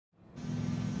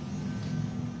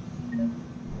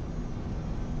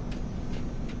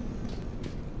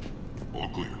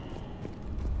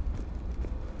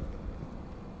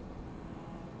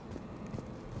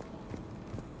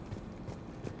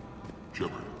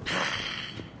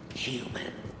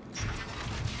human.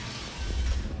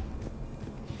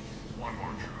 One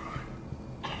more try.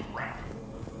 Crap.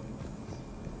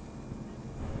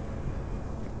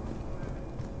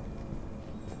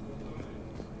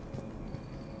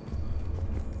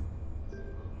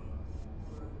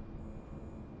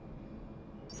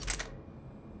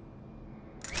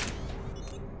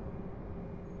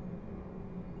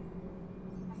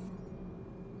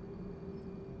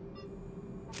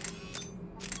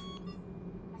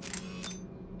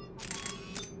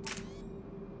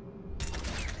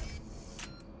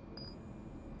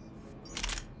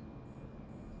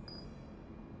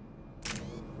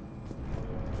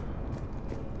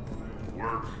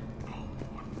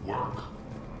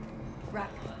 Work.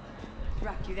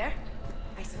 Rock, you there?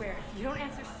 I swear, if you don't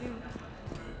answer soon...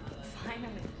 Finally.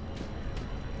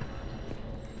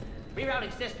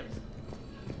 Rerouting systems.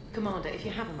 Commander, if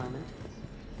you have a moment.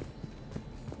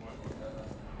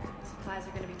 Supplies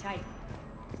are gonna be tight.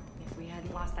 If we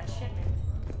hadn't lost that shipment...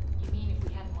 You mean if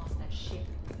we hadn't lost that ship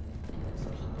and those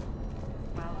people?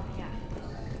 Well, yeah.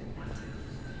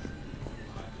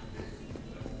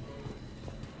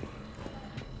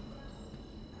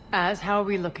 How are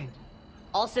we looking?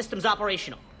 All systems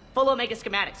operational. Full Omega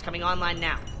schematics coming online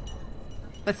now.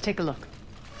 Let's take a look.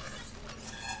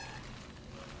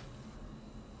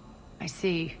 I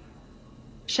see.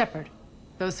 Shepard,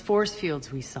 those force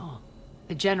fields we saw.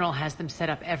 The General has them set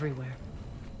up everywhere.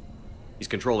 He's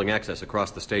controlling access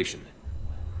across the station.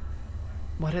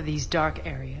 What are these dark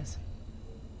areas?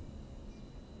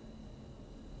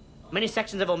 Many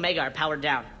sections of Omega are powered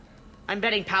down. I'm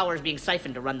betting power is being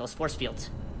siphoned to run those force fields.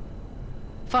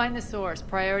 Find the source,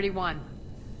 priority 1.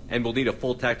 And we'll need a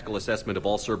full tactical assessment of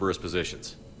all Cerberus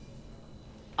positions.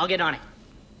 I'll get on it.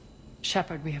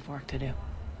 Shepard, we have work to do.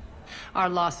 Our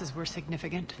losses were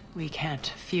significant. We can't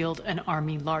field an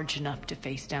army large enough to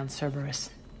face down Cerberus.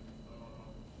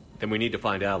 Then we need to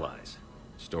find allies.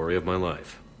 Story of my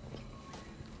life.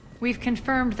 We've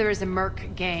confirmed there is a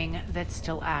Merc gang that's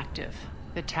still active.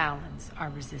 The Talons are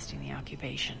resisting the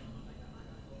occupation.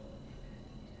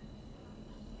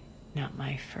 Not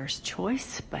my first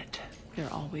choice, but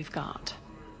they're all we've got.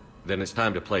 Then it's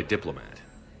time to play diplomat.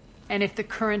 And if the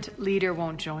current leader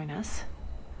won't join us,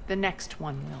 the next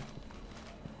one will.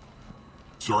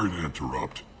 Sorry to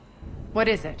interrupt. What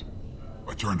is it?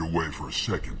 I turned away for a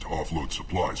second to offload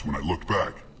supplies when I looked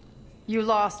back. You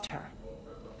lost her.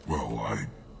 Well,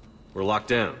 We're locked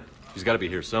down. She's got to be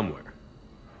here somewhere.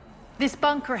 This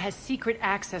bunker has secret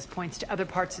access points to other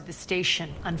parts of the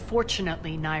station.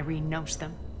 Unfortunately, Nyreen knows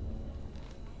them.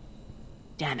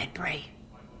 Damn it, Bray.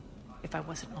 If I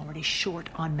wasn't already short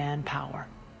on manpower.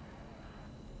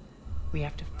 We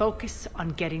have to focus on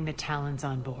getting the Talons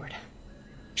on board.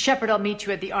 Shepard, I'll meet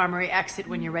you at the armory exit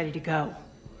when you're ready to go.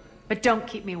 But don't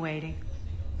keep me waiting.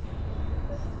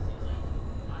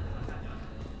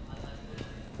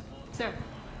 Sir.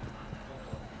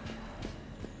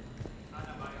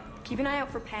 Keep an eye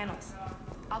out for panels.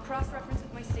 I'll cross-reference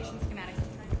with my station schematics.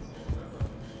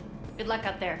 Good luck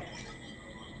out there.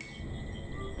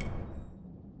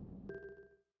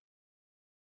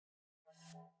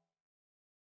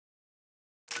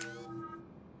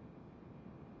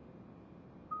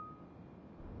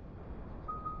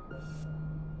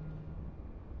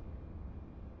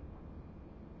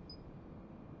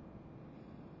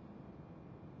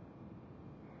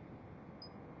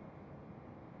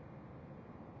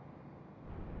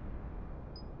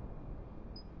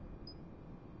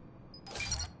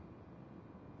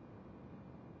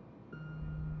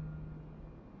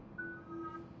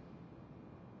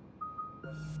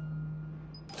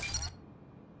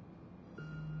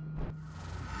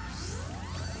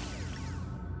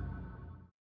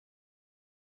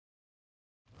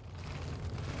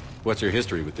 What's your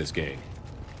history with this gang?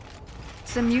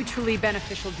 Some mutually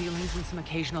beneficial dealings and some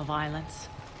occasional violence.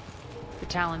 The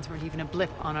Talons weren't even a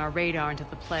blip on our radar until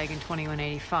the Plague in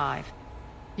 2185.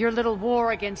 Your little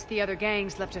war against the other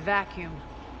gangs left a vacuum.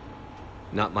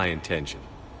 Not my intention.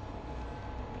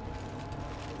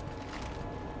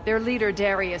 Their leader,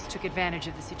 Darius, took advantage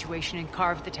of the situation and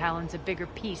carved the Talons a bigger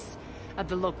piece of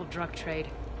the local drug trade.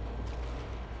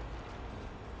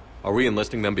 Are we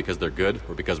enlisting them because they're good,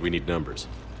 or because we need numbers?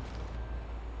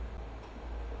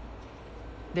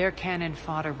 They're cannon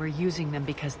fodder. We're using them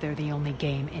because they're the only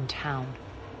game in town.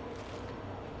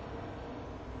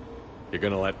 You're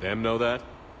gonna let them know that?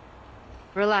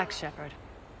 Relax, Shepard.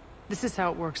 This is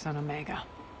how it works on Omega.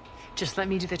 Just let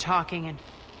me do the talking and...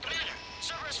 Commander,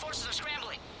 Cerberus forces are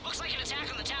scrambling. Looks like an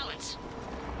attack on the Talons.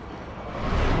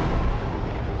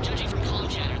 Judging from comm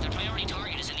chatter, their priority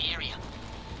target is in the area.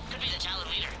 Could be the Talon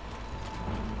leader.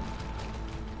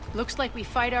 Looks like we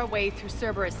fight our way through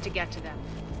Cerberus to get to them.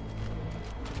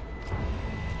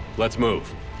 Let's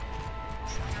move.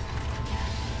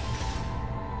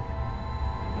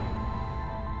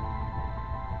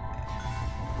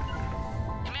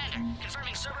 Commander,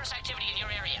 confirming Cerberus activity in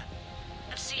your area.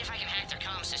 Let's see if I can hack their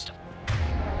comm system.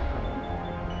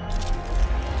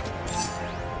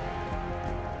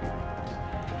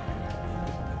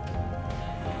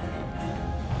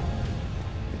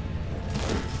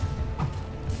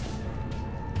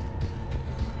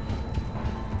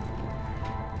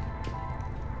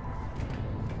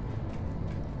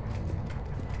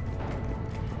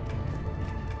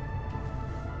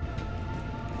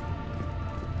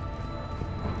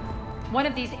 One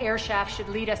of these air shafts should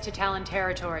lead us to Talon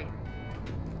territory.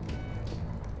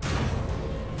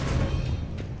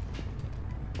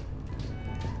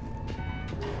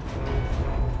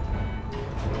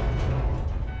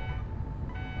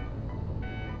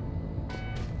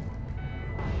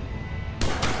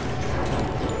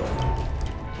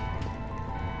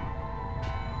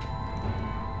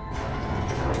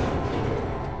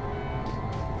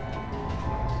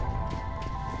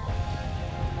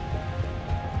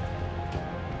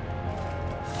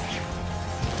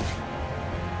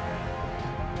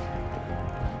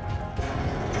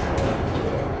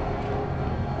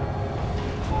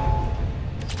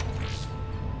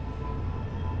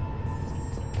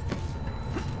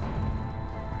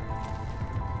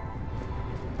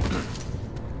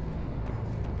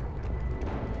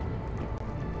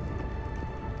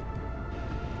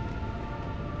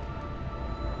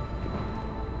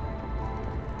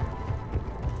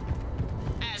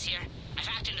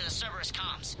 Cerberus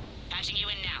comms. Patching you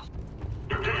in now.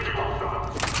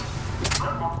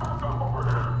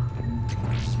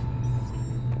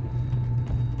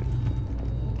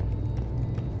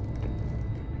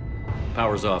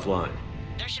 Power's offline.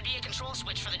 There should be a control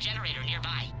switch for the generator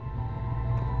nearby.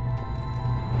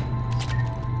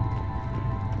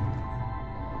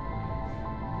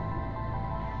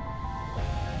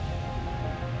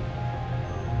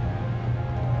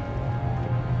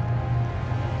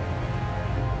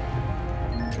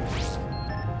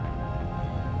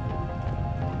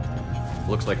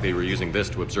 Looks like they were using this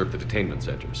to observe the detainment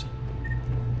centers.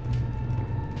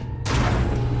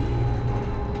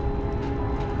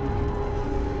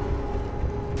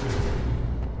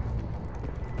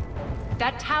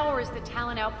 That tower is the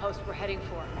Talon outpost we're heading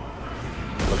for.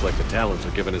 Looks like the Talons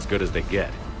are given as good as they get.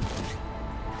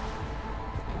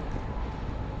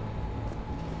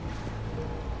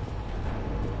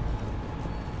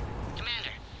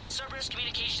 Commander, Cerberus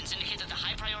communications indicate that the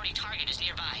high-priority target is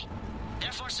nearby.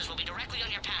 Their forces will be directly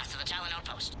on your path to the Talon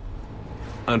outpost.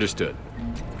 Understood.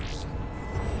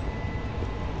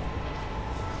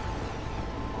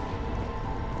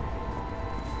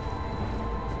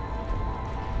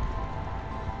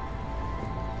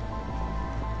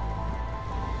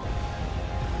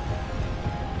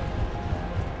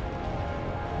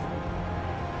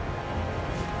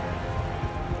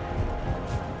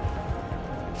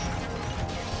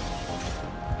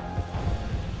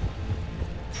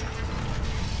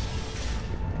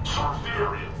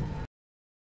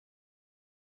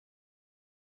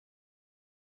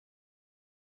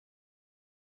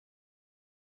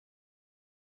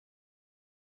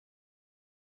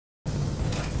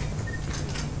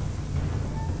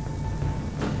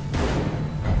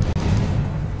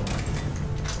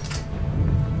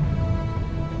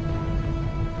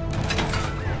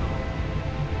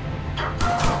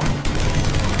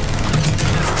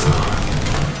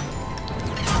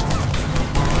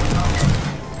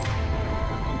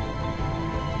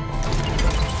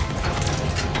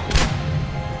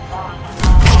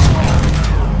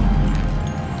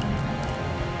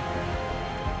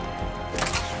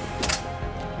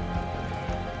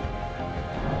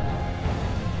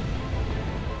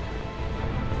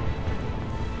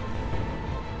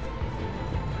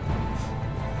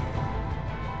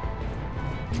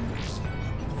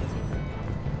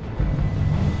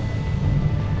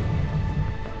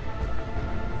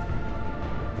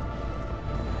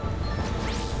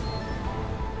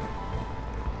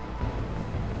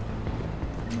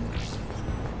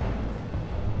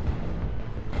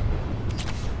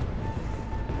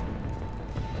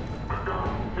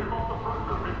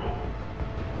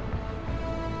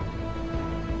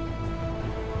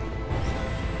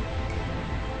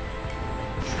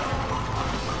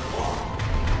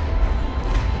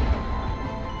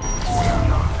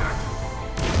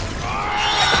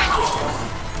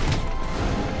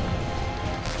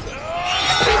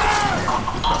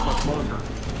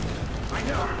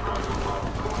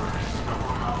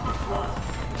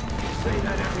 Say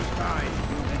that every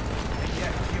time.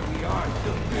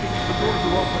 The doors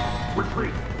are open.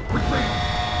 Retreat!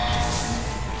 Retreat!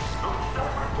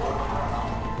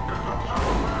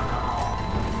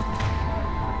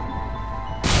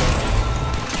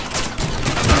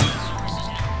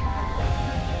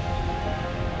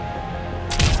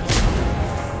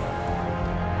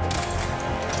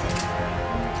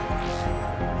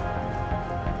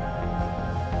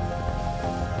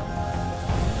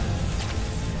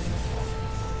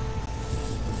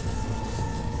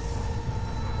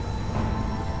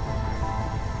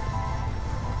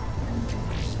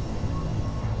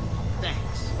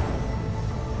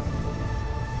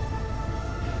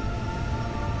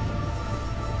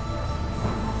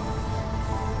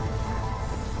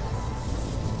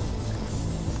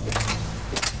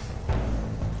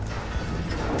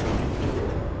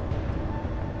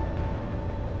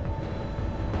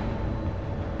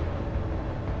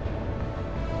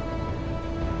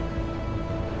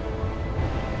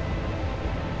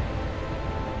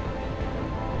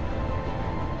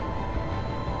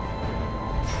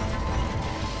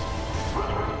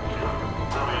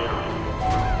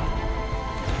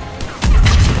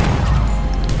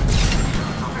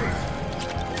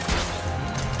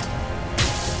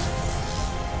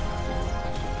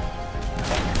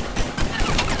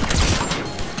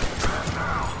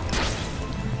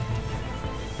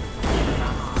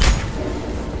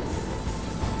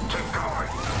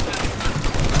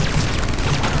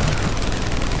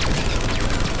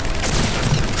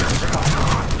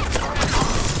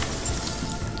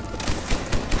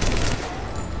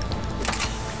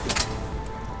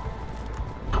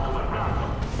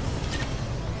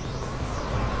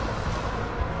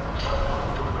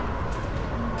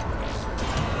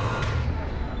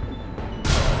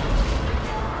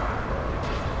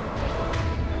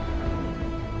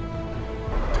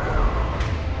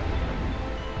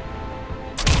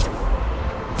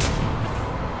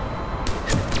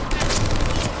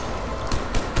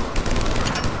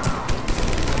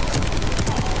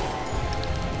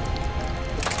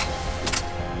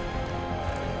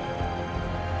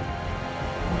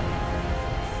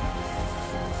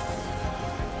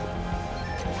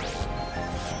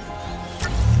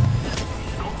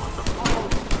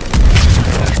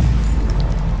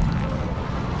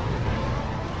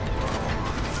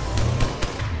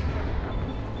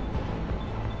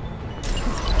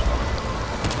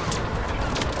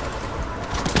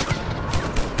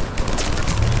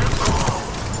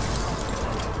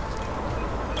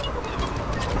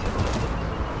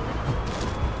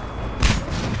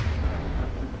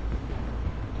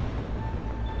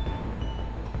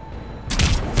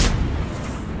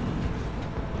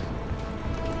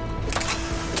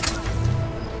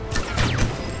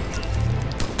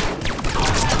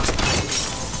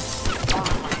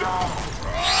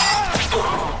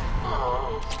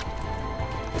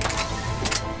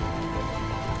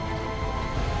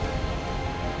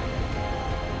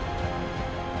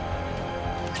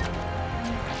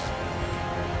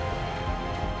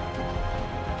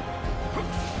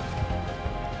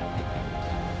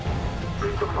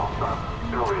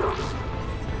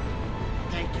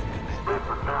 Thank you, Commander.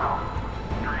 Listen now.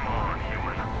 Dream on,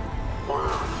 human.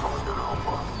 Whatever someone can help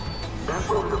us. That's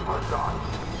where we're gonna die.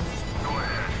 Go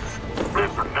ahead.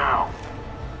 Listen now.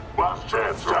 Last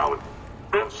chance, Talon.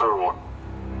 Answer one.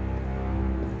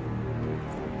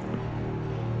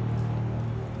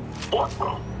 What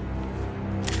the?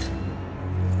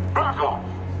 Back off!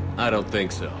 I don't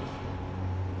think so.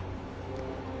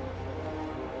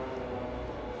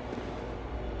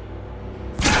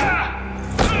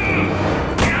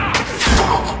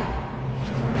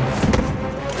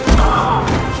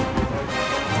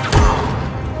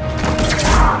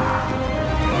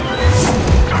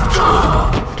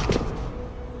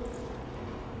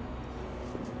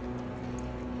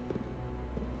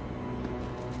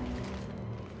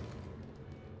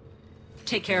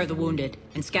 Take care of the wounded,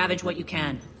 and scavenge what you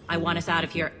can. I want us out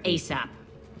of here ASAP.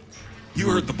 You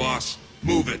heard the boss.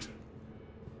 Move it.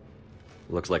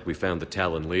 Looks like we found the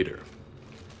Talon leader.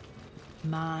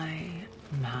 My.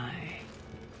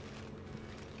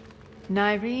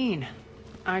 Nyreen,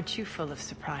 aren't you full of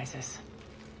surprises?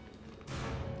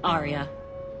 Arya.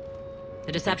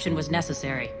 The deception was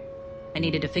necessary. I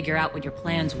needed to figure out what your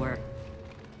plans were.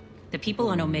 The people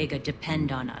on Omega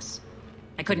depend on us.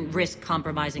 I couldn't risk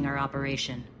compromising our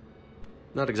operation.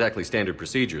 Not exactly standard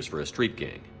procedures for a street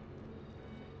gang.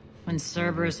 When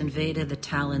Cerberus invaded, the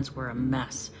Talons were a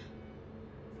mess.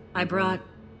 I brought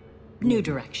new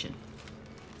direction.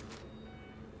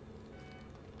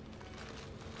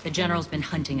 The General's been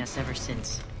hunting us ever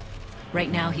since. Right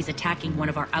now, he's attacking one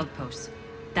of our outposts.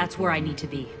 That's where I need to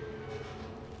be.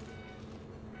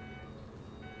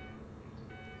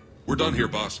 We're done here,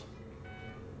 boss.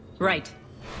 Right.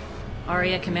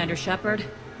 Aria, Commander Shepard,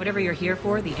 whatever you're here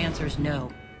for, the answer's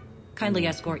no. Kindly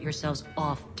escort yourselves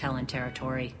off Talon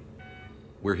territory.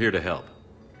 We're here to help.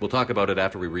 We'll talk about it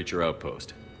after we reach your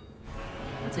outpost.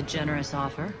 That's a generous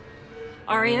offer.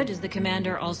 Aria, does the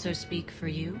Commander also speak for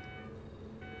you?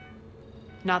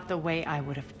 Not the way I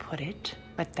would have put it,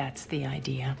 but that's the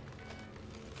idea.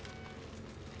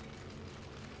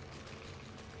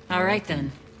 All right,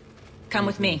 then. Come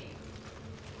with me.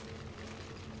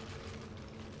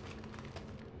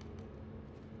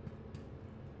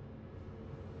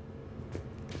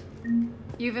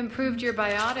 You've improved your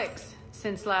biotics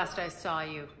since last I saw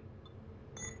you.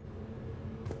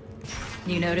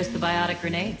 You noticed the biotic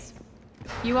grenades?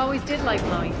 You always did like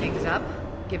blowing things up,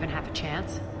 given half a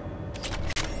chance.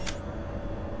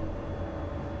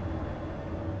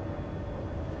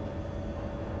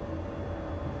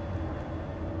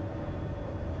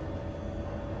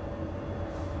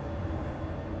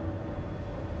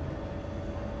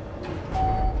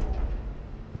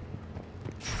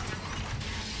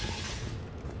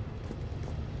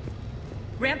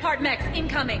 Rampart mechs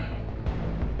incoming!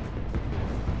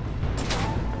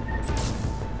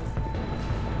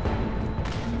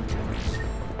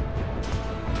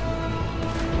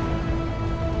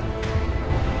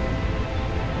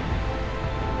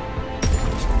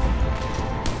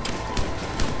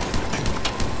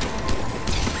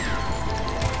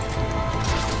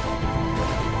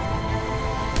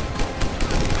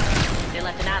 They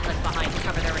left an Atlas behind to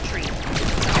cover their retreat.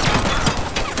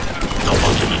 No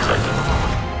launching detected.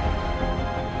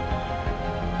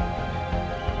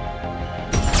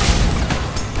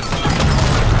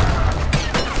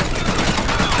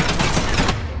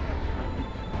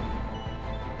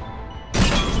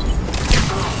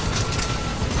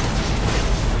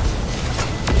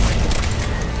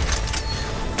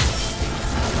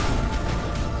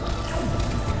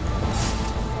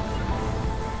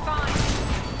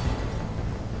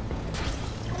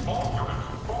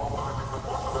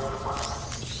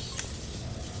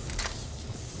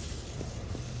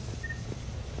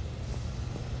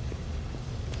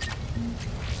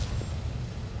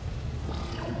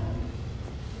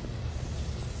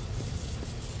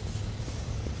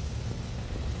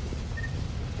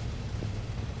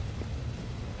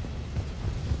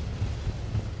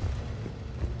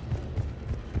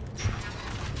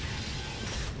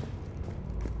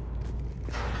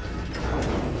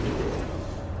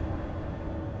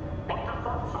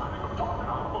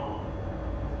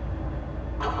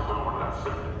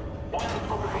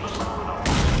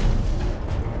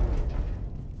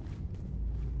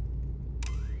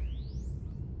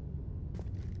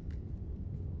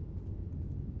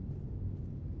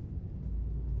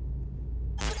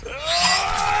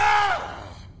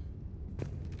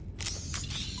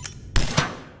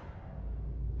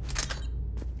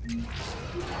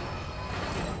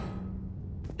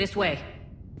 This way.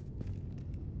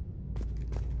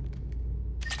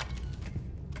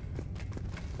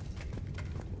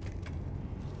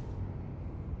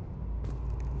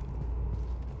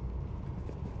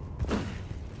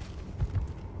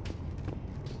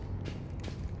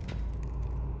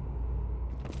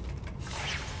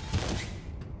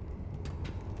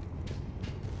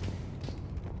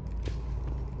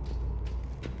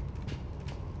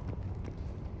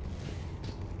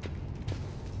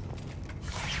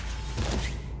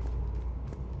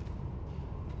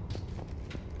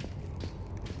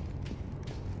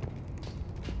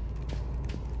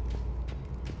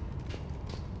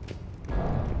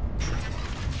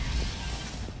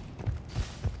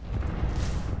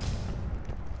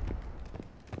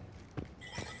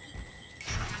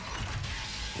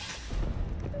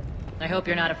 I hope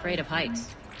you're not afraid of heights.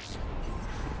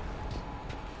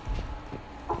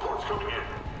 Reports coming in.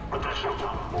 Additional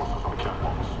Talon forces on the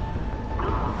catwalks.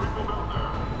 People down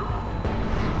there.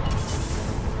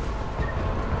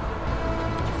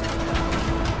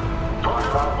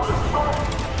 Target output in sight.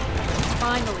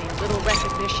 Finally, a little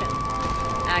recognition.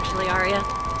 Actually, Aria,